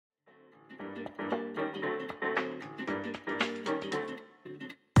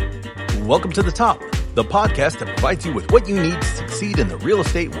Welcome to The Top, the podcast that provides you with what you need to succeed in the real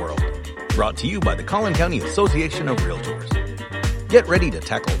estate world. Brought to you by the Collin County Association of Realtors. Get ready to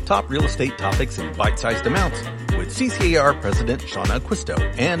tackle top real estate topics in bite-sized amounts with CCAR President Shauna Acquisto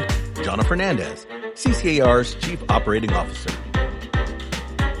and Jonna Fernandez, CCAR's Chief Operating Officer.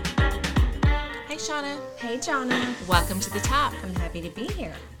 Hi, Shauna. Hey, Jonna. Welcome to The Top. I'm happy to be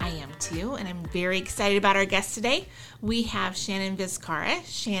here. I am too, and I'm very excited about our guest today. We have Shannon Vizcarra.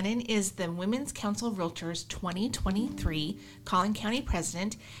 Shannon is the Women's Council of Realtors 2023 Collin County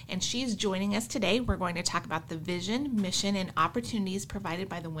President, and she's joining us today. We're going to talk about the vision, mission, and opportunities provided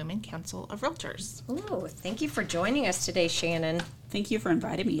by the Women's Council of Realtors. Ooh, thank you for joining us today, Shannon. Thank you for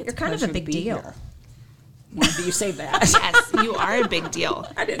inviting me. You're kind of a big deal. Why do you say that? Yes, you are a big deal.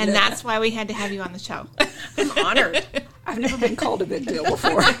 I didn't and know that's that. why we had to have you on the show. I'm honored. I've never been called a big deal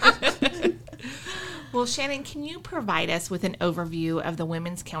before. Well, Shannon, can you provide us with an overview of the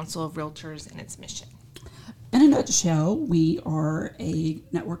Women's Council of Realtors and its mission? In a nutshell, we are a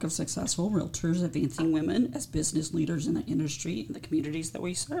network of successful realtors advancing women as business leaders in the industry and the communities that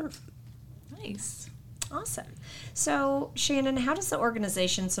we serve. Nice. Awesome. So, Shannon, how does the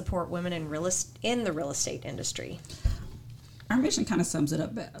organization support women in the real estate industry? Our mission kind of sums it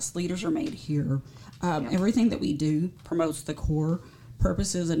up best. Leaders are made here. Everything that we do promotes the core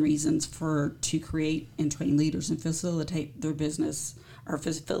purposes and reasons to create and train leaders and facilitate their business or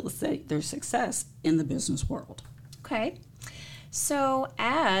facilitate their success in the business world. Okay. So,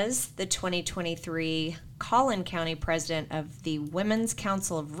 as the 2023 Collin County President of the Women's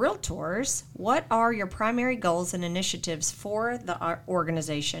Council of Realtors, what are your primary goals and initiatives for the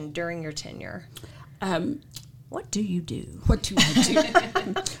organization during your tenure? What do you do? What do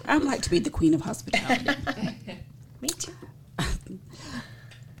I do? I'd like to be the queen of hospitality. Me too.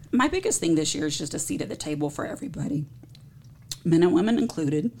 My biggest thing this year is just a seat at the table for everybody, men and women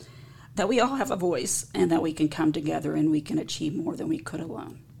included, that we all have a voice and that we can come together and we can achieve more than we could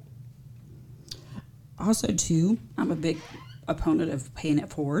alone. Also, too, I'm a big opponent of paying it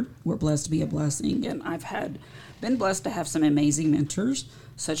forward. We're blessed to be a blessing, and I've been blessed to have some amazing mentors,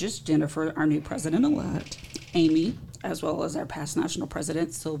 such as Jennifer, our new president-elect, Amy, as well as our past national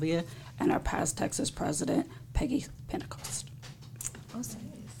president, Sylvia, and our past Texas president, Peggy Pentecost. Awesome.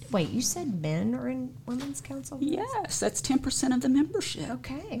 Wait, you said men are in Women's Council? Yes, that's 10% of the membership.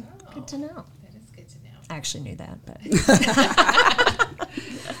 Okay, good to know. That is good to know. I actually knew that, but...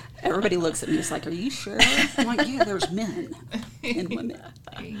 Everybody looks at me, it's like, are you sure? I'm like, yeah, there's men and women.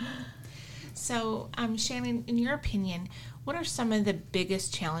 So, Shannon, in your opinion, what are some of the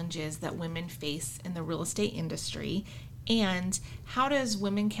biggest challenges that women face in the real estate industry, and how does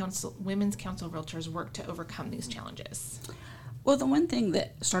Women's Council of Realtors work to overcome these challenges? Well, the one thing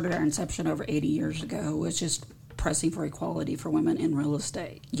that started our inception over 80 years ago was just pressing for equality for women in real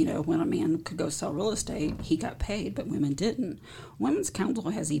estate. You know, when a man could go sell real estate, he got paid, but women didn't. Women's Council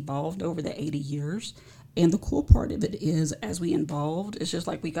has evolved over the 80 years, and the cool part of it is, as we evolved, it's just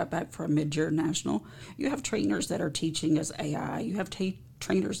like we got back from mid-year national. You have trainers that are teaching us AI. You have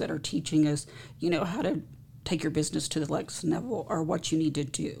trainers that are teaching us, how to take your business to the next level or what you need to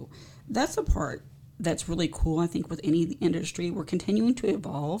do. That's a part that's really cool. I think with any industry, we're continuing to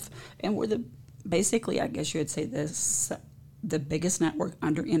evolve, and we're basically, I guess you would say the biggest network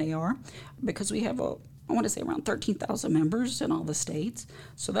under NAR, because we have I want to say around 13,000 members in all the states.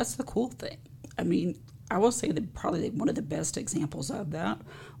 So that's the cool thing. I mean, I will say that probably one of the best examples of that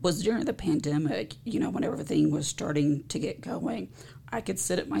was during the pandemic, when everything was starting to get going. I could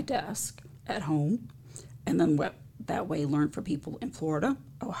sit at my desk at home and then that way learn from people in Florida,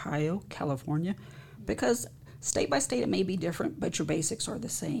 Ohio, California, because state by state it may be different, but your basics are the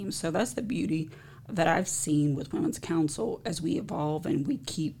same. So that's the beauty that I've seen with Women's Council as we evolve and we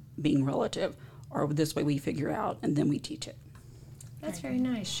keep being relative, or this way we figure out and then we teach it. That's very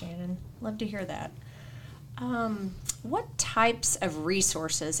nice, Shannon. Love to hear that. What types of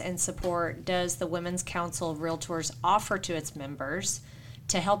resources and support does the Women's Council of Realtors offer to its members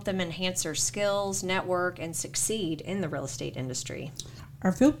to help them enhance their skills, network, and succeed in the real estate industry?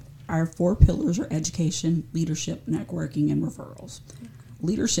 Our 4 pillars are education, leadership, networking, and referrals.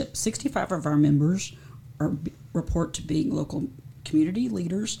 Leadership, 65 of our members report to being local community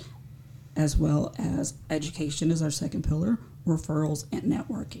leaders, as well as education is our second pillar, referrals, and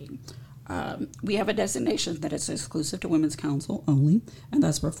networking. We have a designation that is exclusive to Women's Council only, and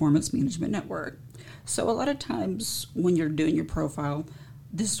that's Performance Management Network. So a lot of times when you're doing your profile,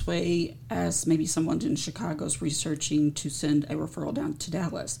 this way, as maybe someone in Chicago is researching to send a referral down to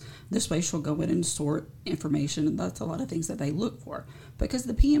Dallas, this way she'll go in and sort information, and that's a lot of things that they look for. Because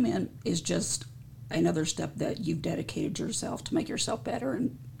the PMN is just another step that you've dedicated yourself to make yourself better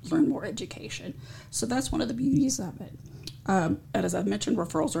and learn more education. So that's one of the beauties of it. And as I've mentioned,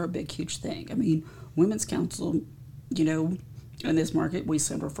 referrals are a big, huge thing. I mean, Women's Council, in this market, we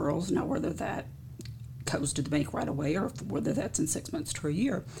send referrals. Now, whether that goes to the bank right away or whether that's in 6 months to a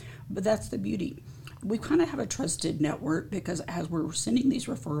year, but that's the beauty. We kind of have a trusted network because as we're sending these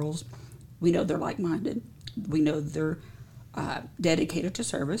referrals, we know they're like-minded. We know they're dedicated to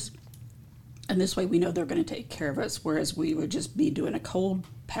service. And this way we know they're going to take care of us, whereas we would just be doing a cold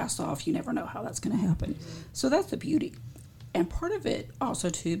pass-off. You never know how that's going to happen. So that's the beauty. And part of it also,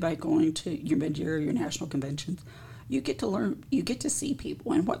 too, by going to your mid-year, your national conventions, you get to learn, you get to see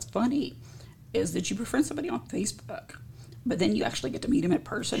people. And what's funny is that you befriend somebody on Facebook, but then you actually get to meet them in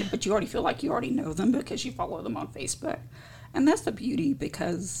person, but you already feel like you already know them because you follow them on Facebook. And that's the beauty,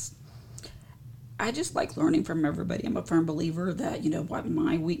 because I just like learning from everybody. I'm a firm believer that, what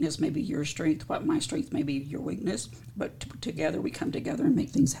my weakness may be your strength, what my strength may be your weakness, but together we come together and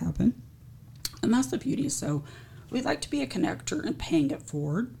make things happen. And that's the beauty. So we like to be a connector and paying it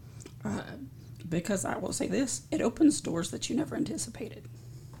forward, because I will say this, it opens doors that you never anticipated.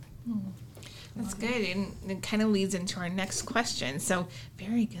 That's good, and it kind of leads into our next question. So,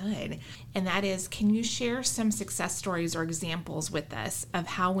 very good. And that is, can you share some success stories or examples with us of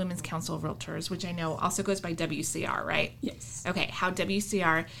how Women's Council of Realtors, which I know also goes by WCR, right? Yes. Okay, how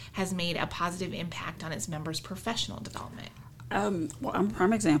WCR has made a positive impact on its members' professional development? Well, I'm a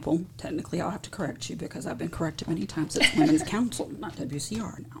prime example. Technically, I'll have to correct you because I've been corrected many times. It's Women's Council, not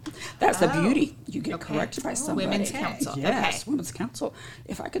WCR now. That's the beauty. You get corrected by somebody. Women's Council. Yes, Okay. Women's Council.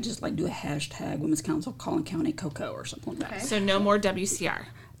 If I could just do a hashtag Women's Council, Collin County Cocoa or something like that. So no more WCR.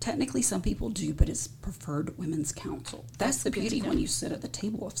 Technically, some people do, but it's preferred Women's Council. That's the beauty. When you sit at the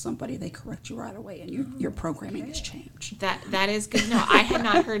table with somebody, they correct you right away, and your programming has changed. That is good. No, I had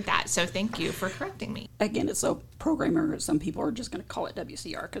not heard that, so thank you for correcting me. Again, it's a programmer. Some people are just going to call it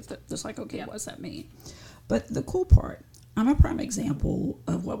WCR because they're just like, okay, what does that mean? But the cool part, I'm a prime example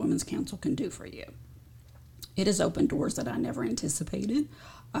of what Women's Council can do for you. It has opened doors that I never anticipated.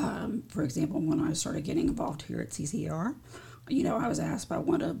 For example, when I started getting involved here at CCR, I was asked by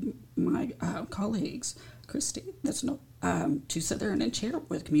one of my colleagues, Christy, to sit there in a chair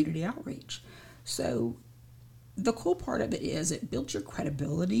with community outreach. So the cool part of it is it builds your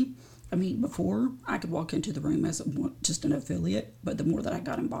credibility. I mean, before I could walk into the room as just an affiliate, but the more that I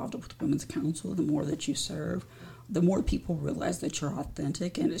got involved with Women's Council, the more that you serve, the more people realize that you're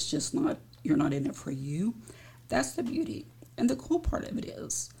authentic and it's just you're not in it for you. That's the beauty. And the cool part of it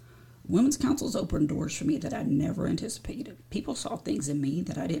is Women's Council's opened doors for me that I never anticipated. People saw things in me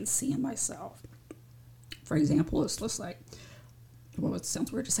that I didn't see in myself. For example, it's just like, well, it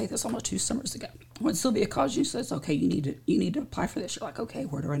sounds weird to say this, almost 2 summers ago. When Sylvia calls you and says, okay, you need to apply for this, you're like, okay,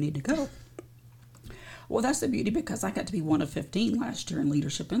 where do I need to go? Well, that's the beauty, because I got to be one of 15 last year in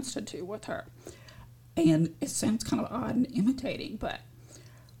Leadership Institute with her. And it sounds kind of odd and imitating, but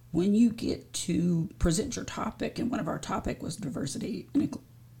when you get to present your topic, and one of our topic was diversity and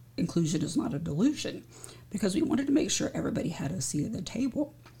inclusion is not a delusion, because we wanted to make sure everybody had a seat at the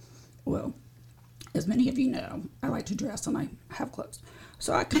table. Well, as many of you know, I like to dress and I have clothes.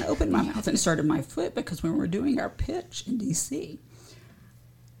 So I kind of opened my mouth and started my foot, because when we were doing our pitch in D.C.,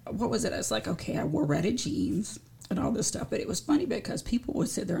 what was it? I was like, okay, I wore ratted jeans and all this stuff, but it was funny because people would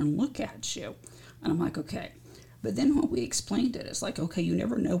sit there and look at you. And I'm like, okay. But then when we explained it, it's like, okay, you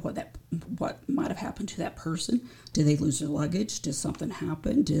never know what might have happened to that person. Did they lose their luggage? Did something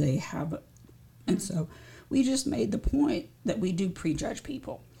happen? Do they have And so we just made the point that we do prejudge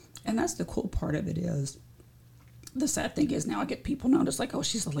people. And that's the cool part of it is, the sad thing is now I get people notice like, oh,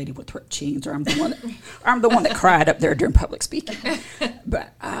 she's the lady with ripped jeans, or I'm the one that cried up there during public speaking.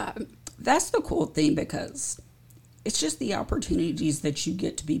 But that's the cool thing, because it's just the opportunities that you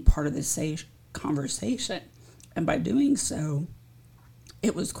get to be part of this conversation. And by doing so,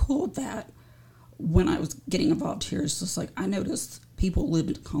 it was cool that when I was getting involved here, it's just like I noticed people lived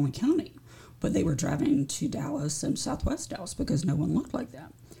in Collin County, but they were driving to Dallas and Southwest Dallas because no one looked like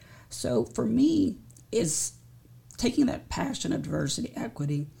them. So for me, is taking that passion of diversity,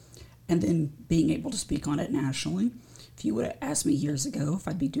 equity, and then being able to speak on it nationally. If you would have asked me years ago if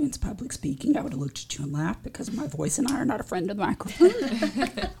I'd be doing some public speaking, I would have looked at you and laughed, because my voice and I are not a friend of the microphone.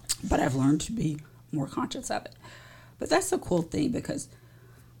 But I've learned to be more conscious of it. But that's the cool thing, because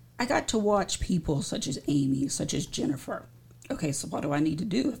I got to watch people such as Amy, such as Jennifer. Okay, so what do I need to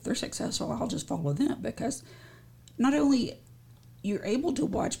do? If they're successful, I'll just follow them, because not only you're able to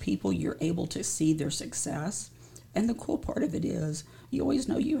watch people, you're able to see their success. And the cool part of it is you always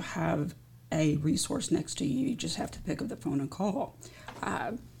know you have a resource next to you. You just have to pick up the phone and call.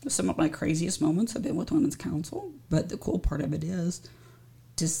 Some of my craziest moments have been with Women's Council, but the cool part of it is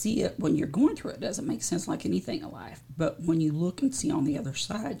to see it when you're going through it doesn't make sense like anything in life. But when you look and see on the other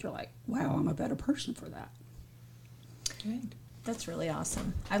side, you're like, wow, I'm a better person for that. Good. That's really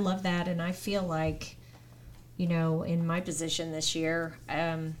awesome. I love that. And I feel like, in my position this year,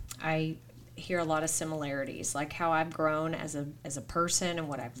 I hear a lot of similarities, like how I've grown as a person and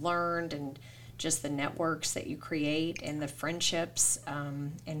what I've learned, and just the networks that you create and the friendships,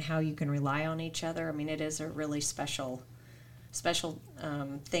 and how you can rely on each other. I mean, it is a really special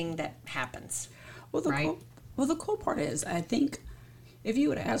thing that happens. Well, the cool part is, I think if you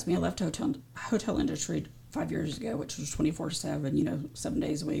would have asked me, I left hotel industry 5 years ago, which was 24/7, 7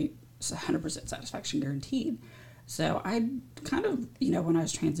 days a week, 100% satisfaction guaranteed. So I kind of, when I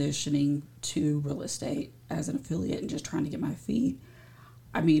was transitioning to real estate as an affiliate and just trying to get my feet,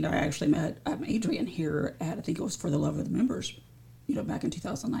 I actually met Adrian here at, I think it was For the Love of the Members, back in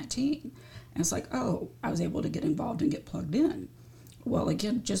 2019. And it's like, oh, I was able to get involved and get plugged in. Well,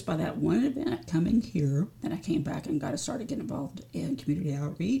 again, just by that one event coming here, then I came back and got to start to get involved in community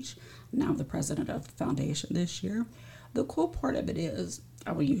outreach. Now I'm the president of the foundation this year. The cool part of it is,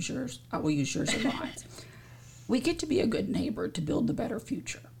 I will use yours a lot. We get to be a good neighbor to build the better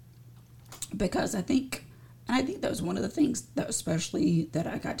future. Because I think that was one of the things that especially that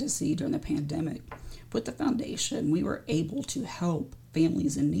I got to see during the pandemic. With the foundation, we were able to help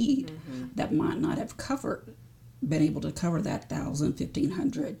families in need that might not have been able to cover that $1,000,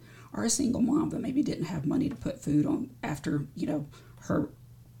 $1,500, or a single mom that maybe didn't have money to put food on after, her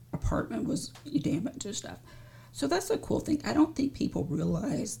apartment was damaged and stuff. So that's the cool thing. I don't think people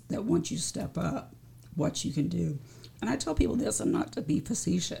realize that once you step up, what you can do. And I tell people this, and not to be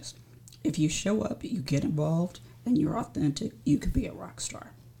facetious. If you show up, you get involved, and you're authentic, you could be a rock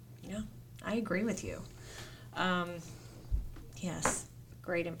star. Yeah, I agree with you. Yes,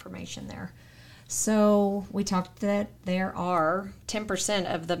 great information there. So we talked that there are 10%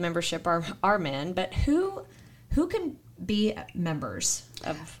 of the membership are men, but who can be members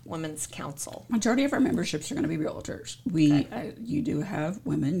of Women's Council? Majority of our memberships are going to be realtors. You do have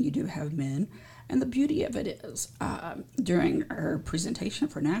women, you do have men, and the beauty of it is, during our presentation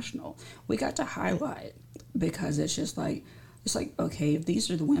for National, we got to highlight, because it's like, okay, if these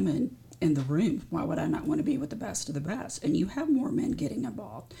are the women in the room, why would I not want to be with the best of the best? And you have more men getting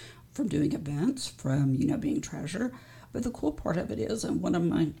involved, from doing events, from, being treasurer. But the cool part of it is, and one of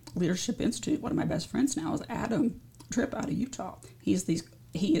my Leadership Institute, one of my best friends now is Adam Tripp out of Utah. He is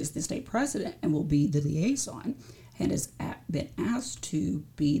the state president and will be the liaison, and has been asked to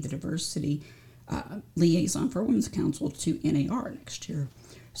be the diversity liaison for Women's Council to NAR next year.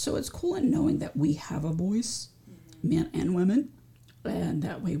 So it's cool in knowing that we have a voice, men and women, and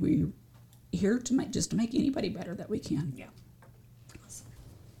that way we're here to make anybody better that we can. Yeah.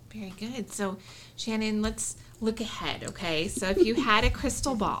 Very good. So, Shannon, let's look ahead, okay? So if you had a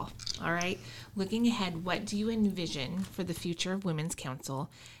crystal ball, all right, looking ahead, what do you envision for the future of Women's Council,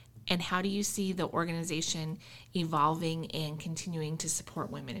 and how do you see the organization evolving and continuing to support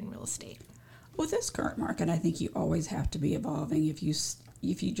women in real estate? With this current market, I think you always have to be evolving. If you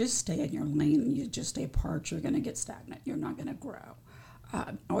just stay in your lane and you just stay apart, you're going to get stagnant. You're not going to grow.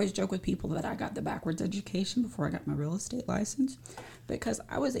 I always joke with people that I got the backwards education before I got my real estate license, because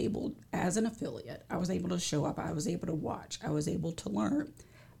I was able, as an affiliate, I was able to show up, I was able to watch, I was able to learn.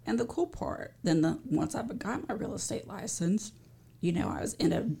 And the cool part, once I got my real estate license, I was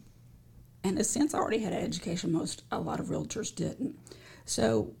in a sense, I already had an education a lot of realtors didn't.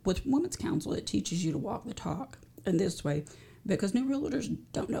 So with Women's Council, it teaches you to walk the talk in this way, because new realtors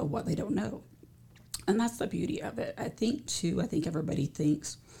don't know what they don't know. And that's the beauty of it. I think everybody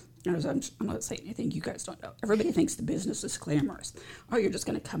thinks, I'm not saying anything you guys don't know, everybody thinks the business is glamorous. Oh, you're just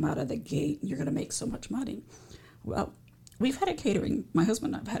going to come out of the gate and you're going to make so much money. Well, my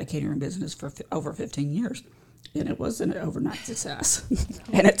husband and I have had a catering business for over 15 years, and it wasn't an overnight success.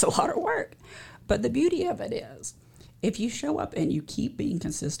 And it's a lot of work. But the beauty of it is, if you show up and you keep being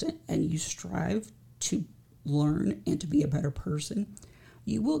consistent and you strive to learn and to be a better person,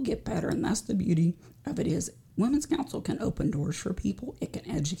 you will get better. And that's the beauty of it is, Women's Council can open doors for people. It can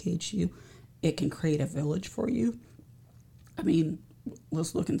educate you. It can create a village for you.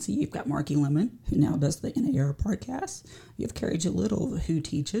 Let's look and see. You've got Marky Lemon, who now does the NAR podcast. You have Carrie Little, who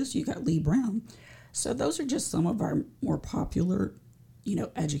teaches. You got Lee Brown. So those are just some of our more popular,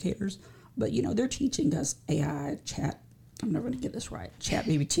 educators. But, they're teaching us AI, chat. I'm never going to get this right. Chat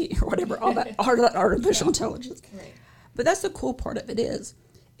BBT or whatever, all that artificial intelligence. Right. But that's the cool part of it is,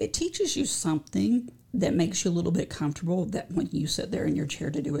 it teaches you something that makes you a little bit comfortable, that when you sit there in your chair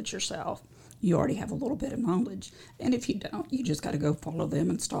to do it yourself, you already have a little bit of knowledge. And if you don't, you just got to go follow them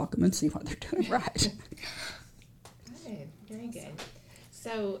and stalk them and see what they're doing right. Good. Very good.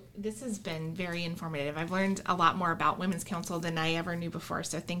 So this has been very informative. I've learned a lot more about Women's Council than I ever knew before,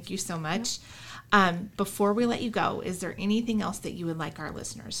 so thank you so much. Before we let you go, is there anything else that you would like our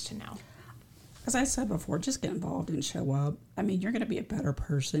listeners to know? As I said before, just get involved and show up. I mean, you're going to be a better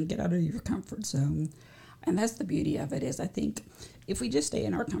person. Get out of your comfort zone. And that's the beauty of it is I think if we just stay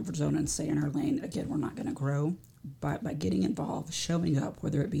in our comfort zone and stay in our lane, again, we're not going to grow. But by getting involved, showing up,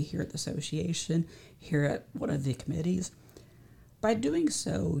 whether it be here at the association, here at one of the committees, by doing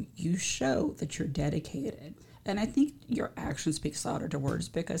so, you show that you're dedicated. And I think your action speaks louder to words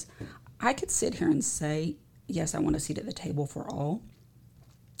because I could sit here and say, yes, I want a seat at the table for all.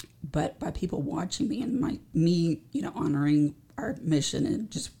 But by people watching me and me, honoring our mission and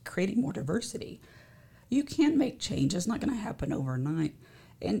just creating more diversity, you can make change. It's not going to happen overnight.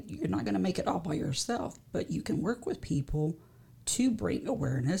 And you're not going to make it all by yourself, but you can work with people to bring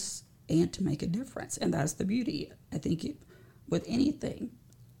awareness and to make a difference. And that's the beauty. I think with anything,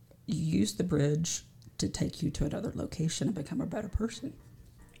 you use the bridge to take you to another location and become a better person.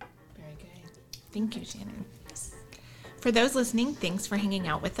 Very good. Thank you, Shannon. For those listening, thanks for hanging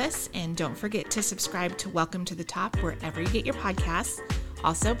out with us. And don't forget to subscribe to Welcome to the Top wherever you get your podcasts.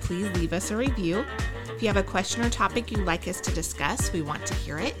 Also, please leave us a review. If you have a question or topic you'd like us to discuss, we want to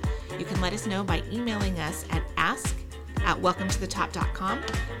hear it. You can let us know by emailing us at ask@welcometothetop.com.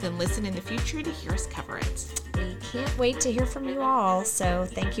 Then listen in the future to hear us cover it. We can't wait to hear from you all. So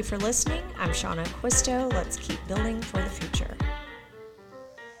thank you for listening. I'm Shauna Quisto. Let's keep building for the future.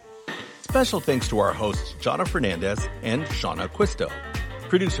 Special thanks to our hosts, Jonna Fernandez and Shauna Quisto.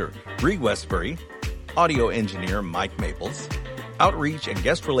 Producer, Bree Westbury. Audio engineer, Mike Maples. Outreach and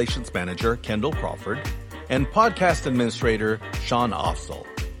Guest Relations Manager, Kendall Crawford. And podcast administrator, Sean Offsall.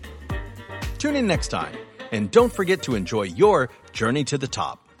 Tune in next time, and don't forget to enjoy your journey to the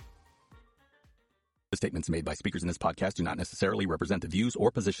top. The statements made by speakers in this podcast do not necessarily represent the views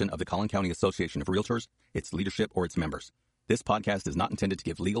or position of the Collin County Association of Realtors, its leadership, or its members. This podcast is not intended to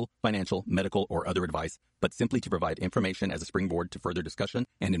give legal, financial, medical, or other advice, but simply to provide information as a springboard to further discussion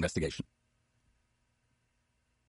and investigation.